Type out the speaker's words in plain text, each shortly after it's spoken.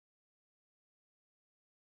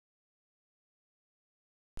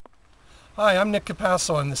Hi, I'm Nick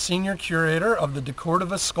Capasso. I'm the Senior Curator of the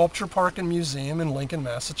DeCordova Sculpture Park and Museum in Lincoln,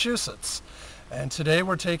 Massachusetts. And today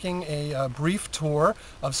we're taking a brief tour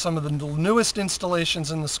of some of the newest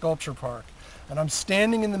installations in the sculpture park. And I'm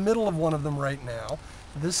standing in the middle of one of them right now.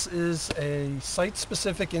 This is a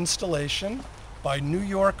site-specific installation by New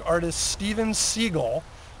York artist Steven Siegel,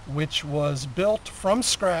 which was built from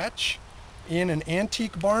scratch in an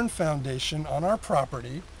antique barn foundation on our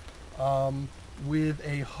property. With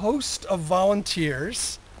a host of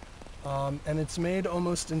volunteers, and it's made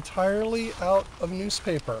almost entirely out of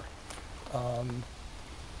newspaper.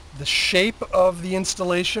 The shape of the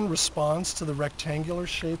installation responds to the rectangular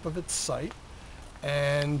shape of its site,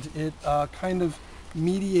 and it kind of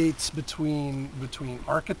mediates between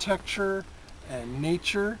architecture and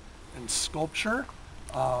nature and sculpture.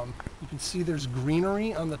 You can see there's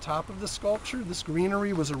greenery on the top of the sculpture. This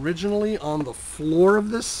greenery was originally on the floor of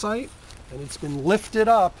this site, and it's been lifted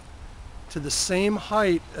up to the same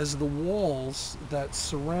height as the walls that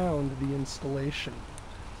surround the installation.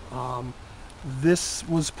 This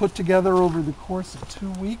was put together over the course of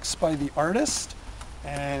 2 weeks by the artist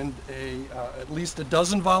and at least a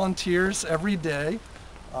dozen volunteers every day.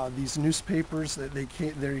 These newspapers, they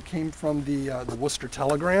came from the Worcester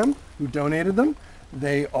Telegram, who donated them.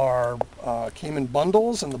 They came in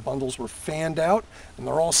bundles, and the bundles were fanned out, and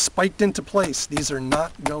they're all spiked into place. These are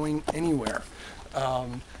not going anywhere.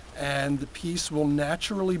 And the piece will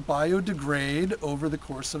naturally biodegrade over the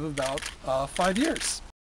course of about 5 years.